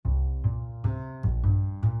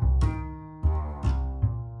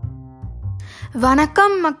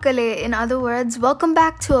Vanakkam makkale, in other words, welcome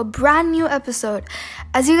back to a brand new episode.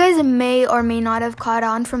 As you guys may or may not have caught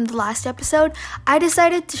on from the last episode, I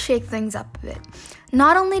decided to shake things up a bit.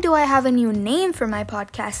 Not only do I have a new name for my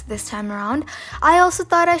podcast this time around, I also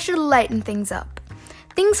thought I should lighten things up.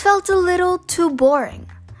 Things felt a little too boring.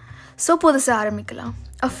 So புதுசா ஆரம்பிக்கலாம்,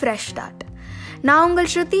 a fresh start. Now ungal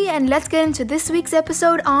Shruti, and let's get into this week's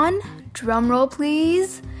episode on, drumroll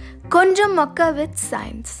please, Konjam Makka with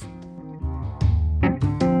Science.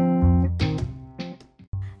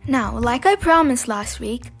 Now, like I promised last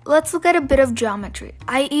week, let's look at a bit of geometry,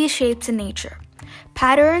 i.e. shapes in nature.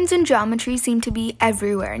 Patterns in geometry seem to be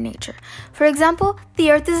everywhere in nature. For example,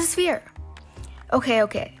 the Earth is a sphere.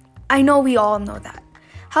 Okay, I know we all know that.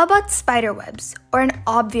 How about spider webs, or an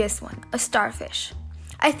obvious one, a starfish?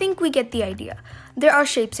 I think we get the idea. There are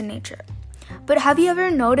shapes in nature. But have you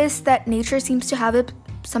ever noticed that nature seems to have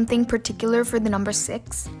something particular for the number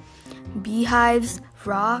 6? Beehives,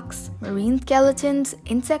 rocks, marine skeletons,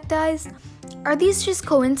 insect eyes? Are these just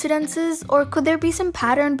coincidences, or could there be some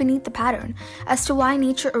pattern beneath the pattern as to why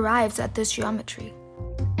nature arrives at this geometry?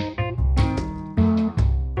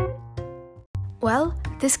 Well,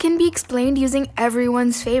 this can be explained using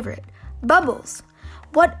everyone's favorite, bubbles.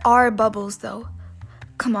 What are bubbles though?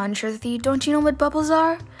 Come on, Shruti, don't you know what bubbles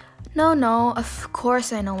are? No, of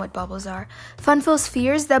course I know what bubbles are. Fun-filled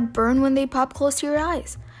spheres that burn when they pop close to your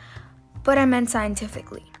eyes. But I meant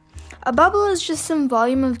scientifically. A bubble is just some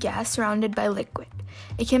volume of gas surrounded by liquid.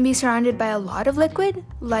 It can be surrounded by a lot of liquid,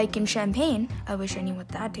 like in champagne, I wish I knew what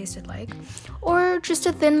that tasted like, or just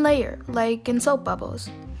a thin layer, like in soap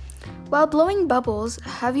bubbles. While blowing bubbles,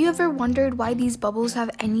 have you ever wondered why these bubbles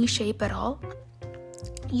have any shape at all?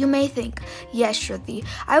 You may think, yes, Shruti,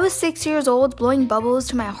 I was 6 years old blowing bubbles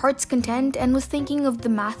to my heart's content and was thinking of the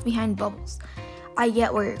math behind bubbles. I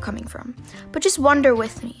get where you're coming from, but just wonder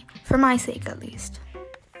with me, for my sake at least.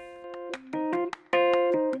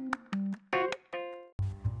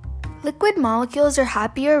 Liquid molecules are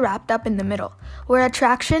happier wrapped up in the middle, where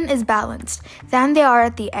attraction is balanced, than they are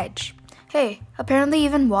at the edge. Hey, apparently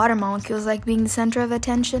even water molecules like being the center of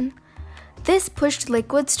attention. This pushed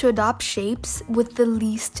liquids to adopt shapes with the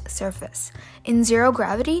least surface. In zero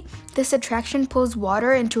gravity, this attraction pulls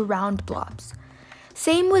water into round blobs.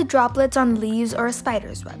 Same with droplets on leaves or a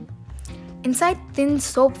spider's web. Inside thin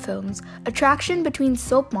soap films, attraction between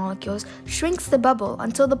soap molecules shrinks the bubble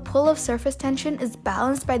until the pull of surface tension is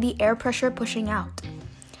balanced by the air pressure pushing out.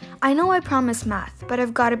 I know I promised math, but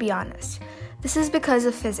I've got to be honest. This is because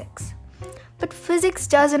of physics. But physics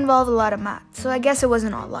does involve a lot of math, so I guess it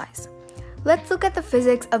wasn't all lies. Let's look at the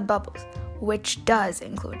physics of bubbles, which does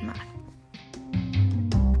include math.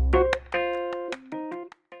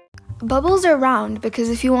 Bubbles are round because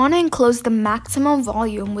if you want to enclose the maximum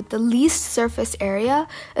volume with the least surface area,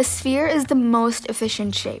 a sphere is the most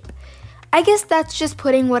efficient shape. I guess that's just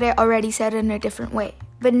putting what I already said in a different way,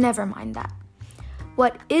 but never mind that.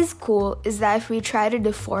 What is cool is that if we try to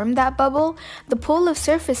deform that bubble, the pull of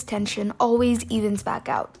surface tension always evens back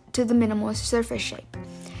out to the minimal surface shape.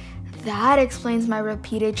 That explains my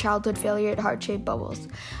repeated childhood failure at heart-shaped bubbles.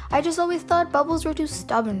 I just always thought bubbles were too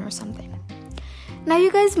stubborn or something. Now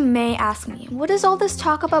you guys may ask me, what does all this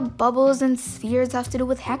talk about bubbles and spheres have to do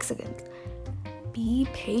with hexagons? Be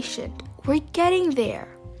patient, we're getting there.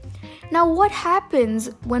 Now what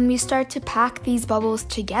happens when we start to pack these bubbles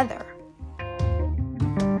together?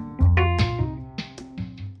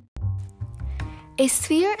 A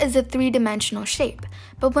sphere is a three-dimensional shape,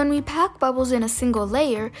 but when we pack bubbles in a single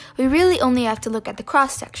layer, we really only have to look at the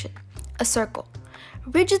cross-section, a circle.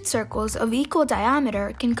 Rigid circles of equal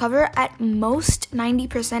diameter can cover at most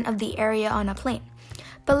 90% of the area on a plane,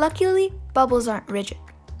 but luckily, bubbles aren't rigid.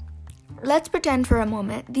 Let's pretend for a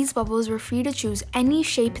moment these bubbles were free to choose any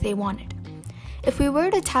shape they wanted. If we were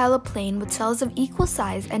to tile a plane with cells of equal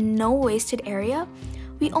size and no wasted area,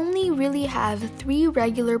 we only really have 3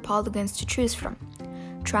 regular polygons to choose from: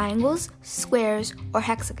 triangles, squares, or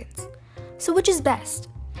hexagons. So which is best?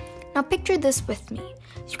 Now picture this with me.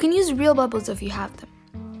 You can use real bubbles if you have them.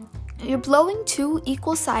 You're blowing 2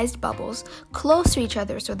 equal-sized bubbles close to each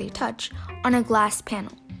other so they touch on a glass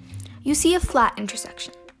panel. You see a flat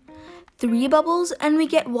intersection. 3 bubbles and we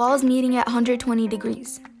get walls meeting at 120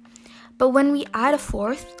 degrees. But when we add a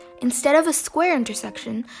 4th, instead of a square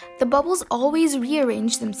intersection, the bubbles always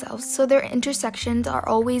rearrange themselves so their intersections are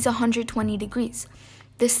always 120 degrees,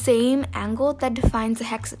 the same angle that defines a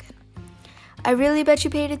hexagon. I really bet you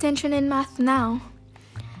paid attention in math now.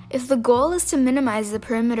 If the goal is to minimize the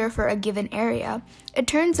perimeter for a given area, it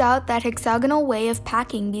turns out that hexagonal way of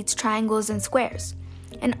packing beats triangles and squares.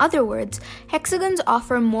 In other words, hexagons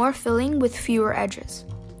offer more filling with fewer edges.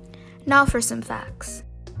 Now for some facts.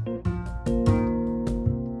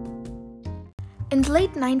 In the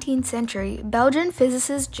late 19th century, Belgian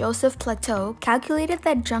physicist Joseph Plateau calculated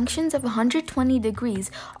that junctions of 120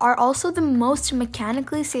 degrees are also the most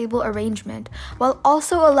mechanically stable arrangement, while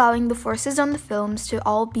also allowing the forces on the films to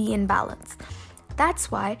all be in balance.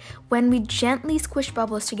 That's why, when we gently squish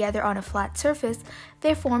bubbles together on a flat surface,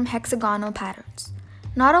 they form hexagonal patterns.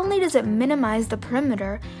 Not only does it minimize the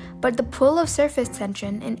perimeter, but the pull of surface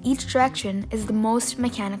tension in each direction is the most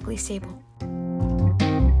mechanically stable.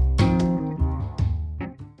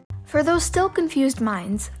 For those still confused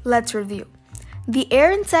minds, let's review. The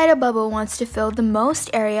air inside a bubble wants to fill the most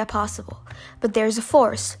area possible, but there's a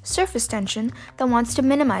force, surface tension, that wants to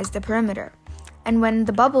minimize the perimeter. And when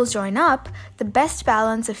the bubbles join up, the best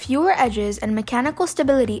balance of fewer edges and mechanical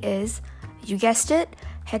stability is, you guessed it,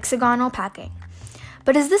 hexagonal packing.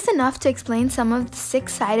 But is this enough to explain some of the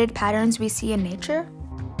six-sided patterns we see in nature?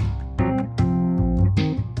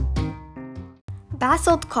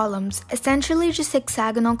 Basalt columns, essentially just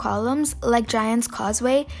hexagonal columns like Giant's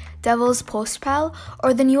Causeway, Devil's Postpal,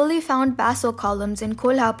 or the newly found basalt columns in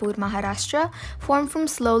Kolhapur, Maharashtra, form from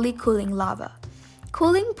slowly cooling lava.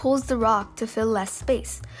 Cooling pulls the rock to fill less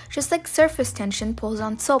space, just like surface tension pulls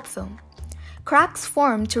on soap film. Cracks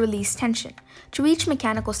form to release tension, to reach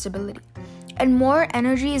mechanical stability, and more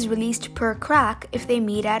energy is released per crack if they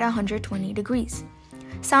meet at 120 degrees.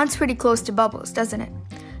 Sounds pretty close to bubbles, doesn't it?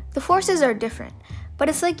 The forces are different, but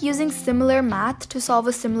it's like using similar math to solve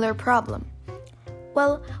a similar problem.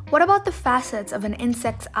 Well, what about the facets of an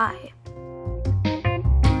insect's eye?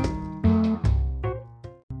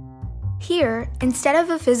 Here, instead of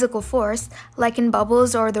a physical force, like in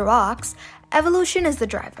bubbles or the rocks, evolution is the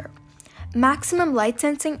driver. Maximum light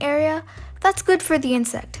sensing area, that's good for the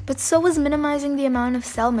insect, but so is minimizing the amount of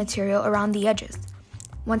cell material around the edges.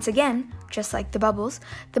 Once again, just like the bubbles,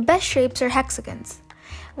 the best shapes are hexagons.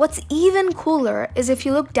 What's even cooler is if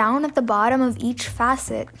you look down at the bottom of each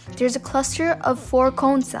facet, there's a cluster of 4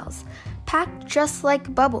 cone cells, packed just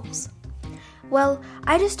like bubbles. Well,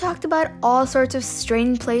 I just talked about all sorts of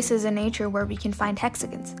strange places in nature where we can find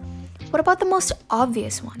hexagons. What about the most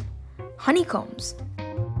obvious one? Honeycombs.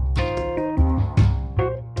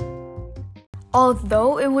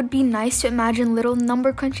 Although it would be nice to imagine little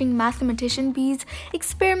number-crunching mathematician bees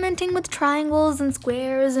experimenting with triangles and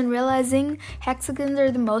squares and realizing hexagons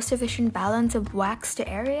are the most efficient balance of wax to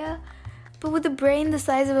area, but with a brain the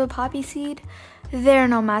size of a poppy seed, they're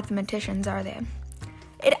no mathematicians, are they?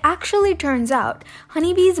 It actually turns out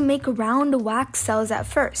honeybees make round wax cells at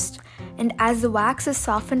first, and as the wax is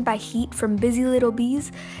softened by heat from busy little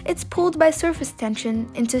bees, it's pulled by surface tension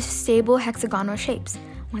into stable hexagonal shapes,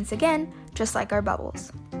 once again, just like our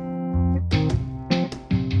bubbles.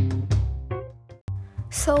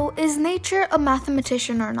 So, is nature a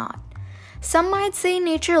mathematician or not? Some might say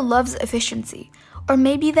nature loves efficiency, or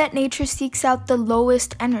maybe that nature seeks out the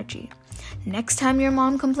lowest energy. Next time your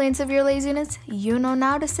mom complains of your laziness, you know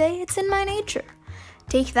now to say, it's in my nature.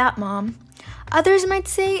 Take that, Mom. Others might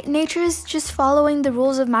say nature is just following the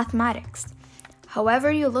rules of mathematics.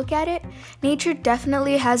 However you look at it, nature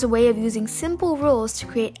definitely has a way of using simple rules to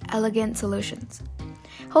create elegant solutions.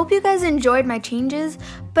 Hope you guys enjoyed my changes,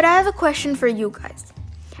 but I have a question for you guys.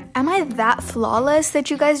 Am I that flawless that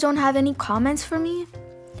you guys don't have any comments for me?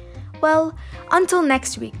 Well, until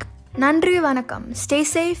next week, Nandri Vanakkam, stay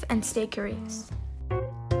safe and stay curious.